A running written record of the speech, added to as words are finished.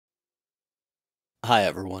Hi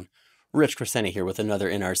everyone, Rich Crescenti here with another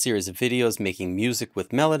in our series of videos making music with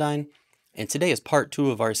Melodyne, and today is part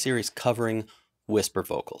 2 of our series covering whisper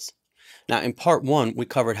vocals. Now in part 1 we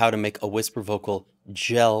covered how to make a whisper vocal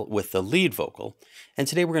gel with the lead vocal, and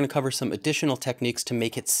today we're going to cover some additional techniques to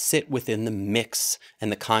make it sit within the mix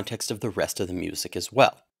and the context of the rest of the music as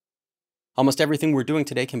well. Almost everything we're doing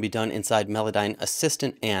today can be done inside Melodyne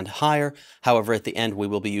Assistant and higher. However, at the end we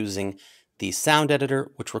will be using the sound editor,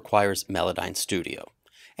 which requires Melodyne Studio.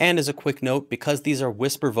 And as a quick note, because these are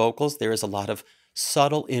whisper vocals, there is a lot of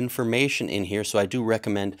subtle information in here, so I do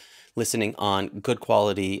recommend listening on good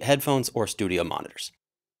quality headphones or studio monitors.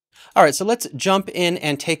 All right, so let's jump in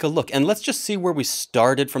and take a look, and let's just see where we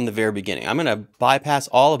started from the very beginning. I'm going to bypass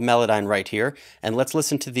all of Melodyne right here, and let's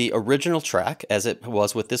listen to the original track as it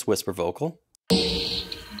was with this whisper vocal.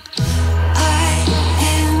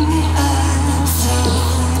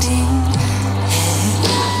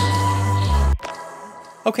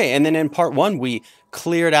 Okay, and then in part 1, we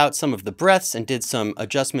cleared out some of the breaths and did some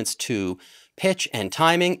adjustments to pitch and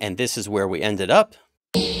timing, and this is where we ended up.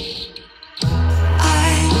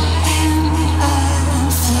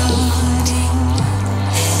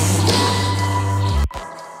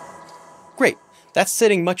 Great, that's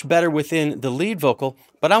sitting much better within the lead vocal,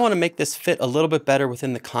 but I want to make this fit a little bit better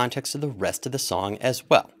within the context of the rest of the song as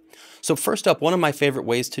well. So first up, one of my favorite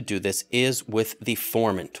ways to do this is with the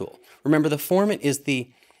formant tool. Remember, the formant is the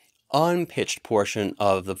unpitched portion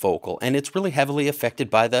of the vocal, and it's really heavily affected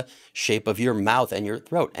by the shape of your mouth and your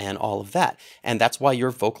throat and all of that. And that's why your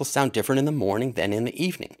vocals sound different in the morning than in the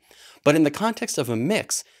evening. But in the context of a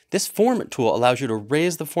mix, this formant tool allows you to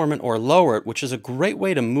raise the formant or lower it, which is a great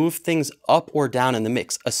way to move things up or down in the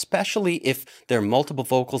mix, especially if there are multiple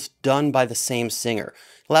vocals done by the same singer.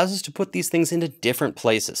 It allows us to put these things into different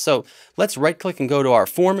places. So let's right click and go to our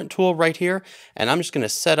formant tool right here, and I'm just going to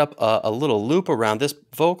set up a little loop around this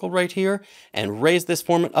vocal right here and raise this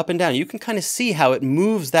formant up and down. You can kind of see how it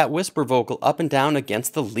moves that whisper vocal up and down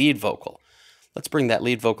against the lead vocal. Let's bring that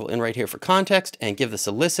lead vocal in right here for context and give this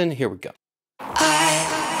a listen. Here we go.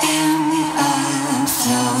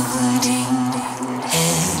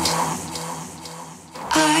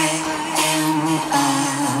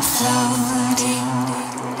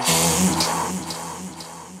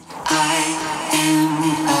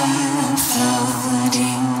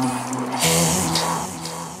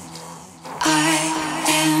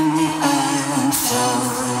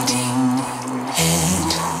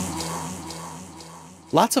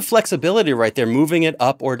 Lots of flexibility right there, moving it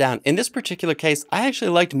up or down. In this particular case, I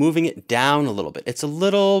actually liked moving it down a little bit. It's a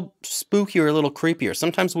little spookier, a little creepier.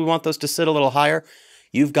 Sometimes we want those to sit a little higher.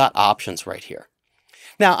 You've got options right here.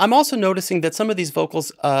 Now, I'm also noticing that some of these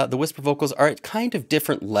vocals, the whisper vocals, are at kind of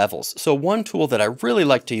different levels. So one tool that I really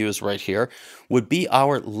like to use right here would be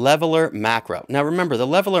our leveler macro. Now remember, the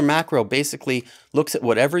leveler macro basically looks at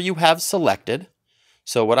whatever you have selected.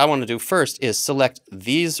 So what I want to do first is select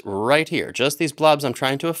these right here, just these blobs I'm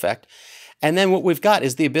trying to affect. And then what we've got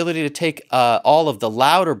is the ability to take all of the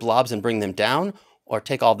louder blobs and bring them down, or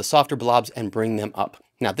take all the softer blobs and bring them up.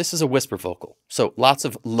 Now this is a whisper vocal, so lots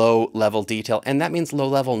of low level detail, and that means low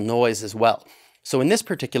level noise as well. So in this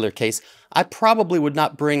particular case, I probably would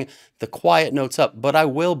not bring the quiet notes up, but I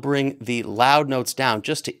will bring the loud notes down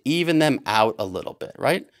just to even them out a little bit,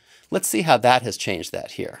 right? Let's see how that has changed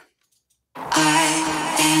that here.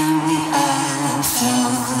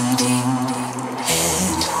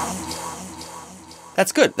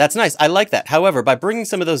 That's good. That's nice. I like that. However, by bringing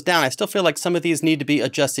some of those down, I still feel like some of these need to be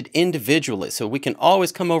adjusted individually. So we can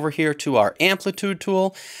always come over here to our amplitude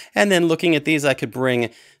tool, and then looking at these, I could bring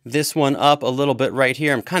this one up a little bit right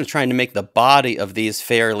here. I'm kind of trying to make the body of these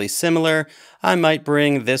fairly similar. I might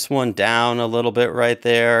bring this one down a little bit right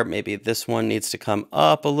there. Maybe this one needs to come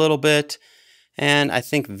up a little bit. And I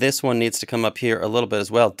think this one needs to come up here a little bit as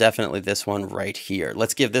well. Definitely this one right here.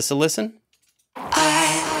 Let's give this a listen.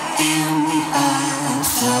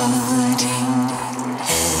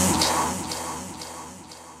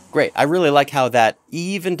 Great. I really like how that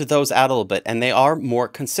evened those out a little bit, and they are more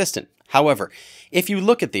consistent. However, if you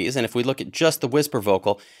look at these, and if we look at just the whisper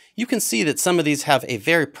vocal, you can see that some of these have a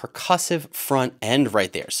very percussive front end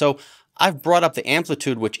right there. So I've brought up the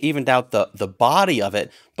amplitude, which evened out the body of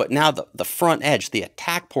it, but now the front edge, the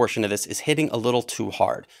attack portion of this, is hitting a little too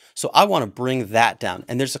hard. So I want to bring that down,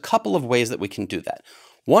 and there's a couple of ways that we can do that.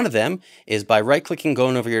 One of them is by right-clicking,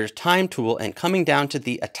 going over your time tool, and coming down to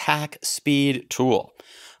the attack speed tool.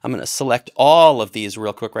 I'm going to select all of these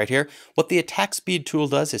real quick right here. What the attack speed tool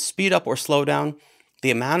does is speed up or slow down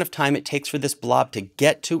the amount of time it takes for this blob to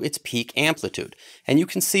get to its peak amplitude. And you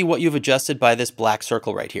can see what you've adjusted by this black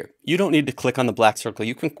circle right here. You don't need to click on the black circle.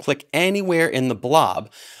 You can click anywhere in the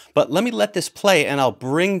blob. But let me let this play and I'll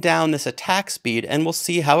bring down this attack speed and we'll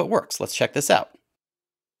see how it works. Let's check this out.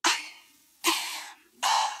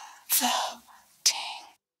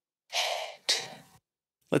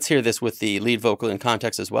 Let's hear this with the lead vocal in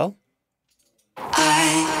context as well.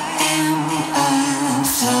 I am a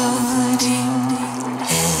floating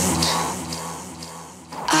head.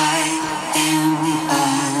 I am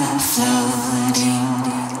a floating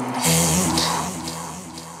head.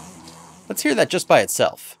 Let's hear that just by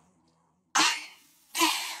itself. I am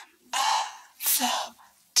a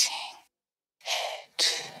floating head.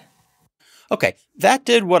 Okay, that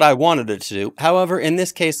did what I wanted it to do. However, in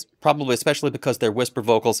this case, probably especially because they're whisper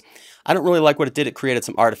vocals, I don't really like what it did. It created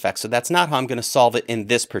some artifacts, so that's not how I'm going to solve it in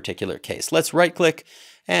this particular case. Let's right-click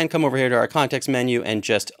and come over here to our context menu and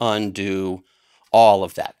just undo all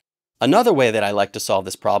of that. Another way that I like to solve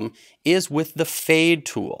this problem is with the fade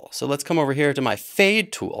tool. So let's come over here to my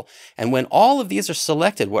fade tool. And when all of these are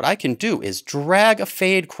selected, what I can do is drag a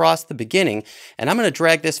fade across the beginning. And I'm going to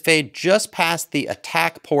drag this fade just past the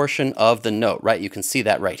attack portion of the note, right? You can see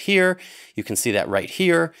that right here. You can see that right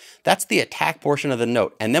here. That's the attack portion of the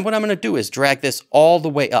note. And then what I'm going to do is drag this all the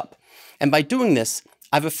way up. And by doing this,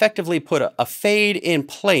 I've effectively put a fade in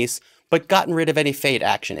place but gotten rid of any fade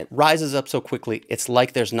action. It rises up so quickly, it's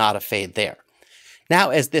like there's not a fade there. Now,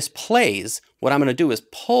 as this plays, what I'm going to do is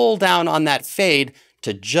pull down on that fade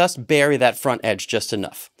to just bury that front edge just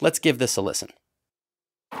enough. Let's give this a listen.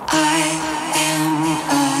 I am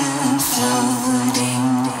a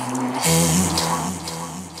floating head.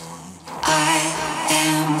 I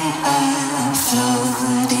am a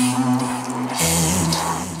floating head.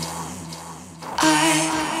 I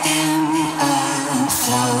am a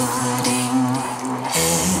floating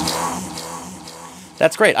head.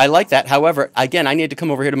 That's great. I like that. However, again, I need to come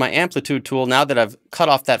over here to my amplitude tool. Now that I've cut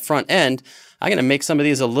off that front end, I'm going to make some of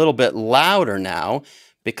these a little bit louder now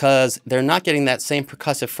because they're not getting that same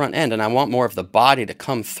percussive front end, and I want more of the body to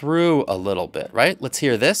come through a little bit, right? Let's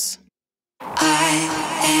hear this. I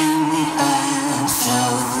am a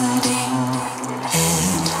floating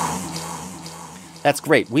head. That's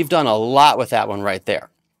great. We've done a lot with that one right there.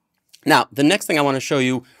 Now, the next thing I want to show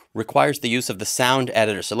you requires the use of the sound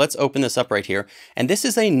editor. So let's open this up right here. And this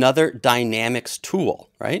is another dynamics tool,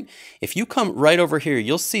 right? If you come right over here,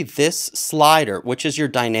 you'll see this slider, which is your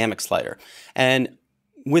dynamic slider. And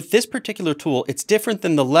with this particular tool, it's different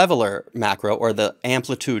than the leveler macro or the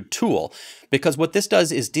amplitude tool, because what this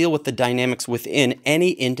does is deal with the dynamics within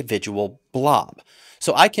any individual blob.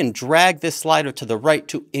 So I can drag this slider to the right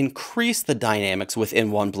to increase the dynamics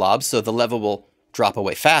within one blob, so the level will drop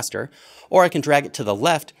away faster, or I can drag it to the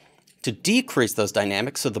left to decrease those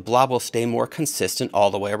dynamics so the blob will stay more consistent all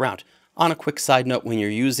the way around. On a quick side note, when you're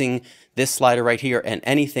using this slider right here and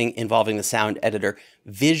anything involving the sound editor,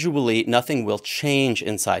 visually nothing will change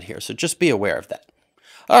inside here, so just be aware of that.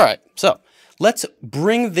 All right, so let's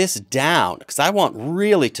bring this down because I want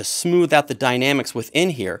really to smooth out the dynamics within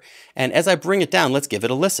here, and as I bring it down, let's give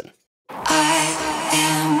it a listen. I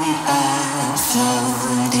am a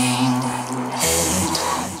floating head.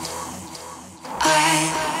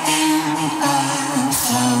 I am a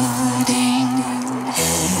floating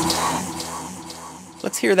head.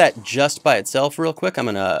 Let's hear that just by itself real quick. I'm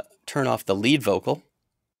going to turn off the lead vocal.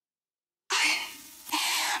 I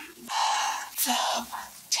am a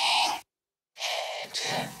floating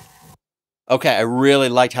head. Okay, I really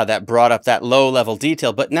liked how that brought up that low level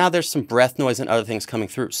detail, but now there's some breath noise and other things coming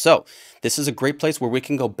through. So this is a great place where we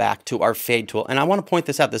can go back to our fade tool. And I want to point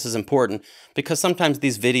this out, this is important, because sometimes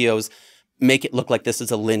these videos make it look like this is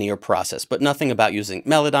a linear process, but nothing about using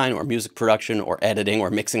Melodyne or music production or editing or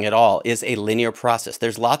mixing at all is a linear process.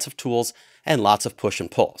 There's lots of tools and lots of push and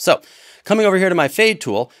pull. So coming over here to my fade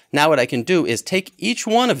tool, now what I can do is take each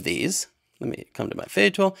one of these, let me come to my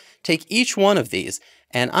fade tool, take each one of these,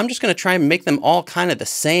 and I'm just going to try and make them all kind of the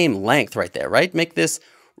same length right there, right? Make this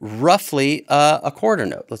roughly a quarter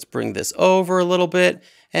note. Let's bring this over a little bit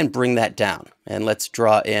and bring that down. And let's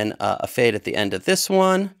draw in a fade at the end of this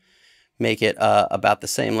one. Make it about the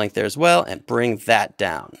same length there as well, and bring that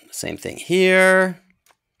down. Same thing here.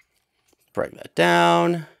 Bring that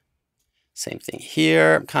down. Same thing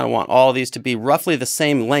here. I kind of want all these to be roughly the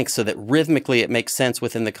same length so that rhythmically it makes sense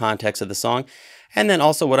within the context of the song. And then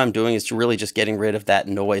also what I'm doing is really just getting rid of that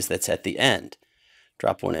noise that's at the end.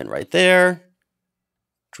 Drop one in right there.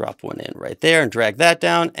 Drop one in right there and drag that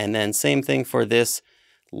down. And then same thing for this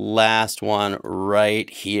last one right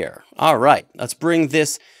here. All right, let's bring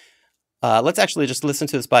this. Let's actually just listen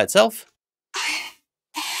to this by itself.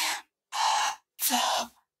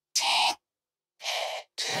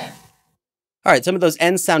 All right, some of those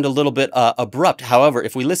ends sound a little bit abrupt. However,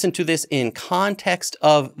 if we listen to this in context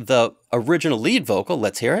of the original lead vocal,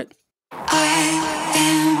 let's hear it. I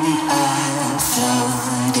am a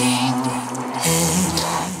floating head.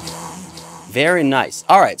 Very nice.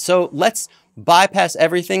 All right, so let's bypass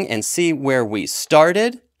everything and see where we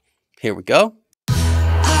started. Here we go.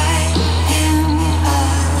 I am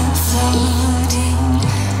a floating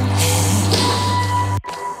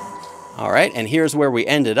head. All right, and here's where we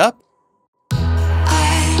ended up.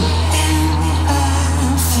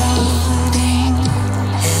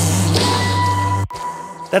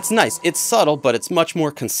 That's nice. It's subtle, but it's much more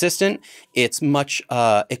consistent. It's much,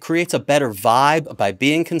 it creates a better vibe by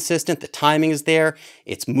being consistent. The timing is there.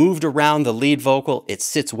 It's moved around the lead vocal. It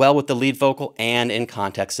sits well with the lead vocal and in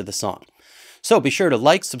context of the song. So be sure to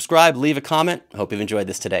like, subscribe, leave a comment. Hope you've enjoyed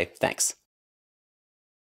this today. Thanks.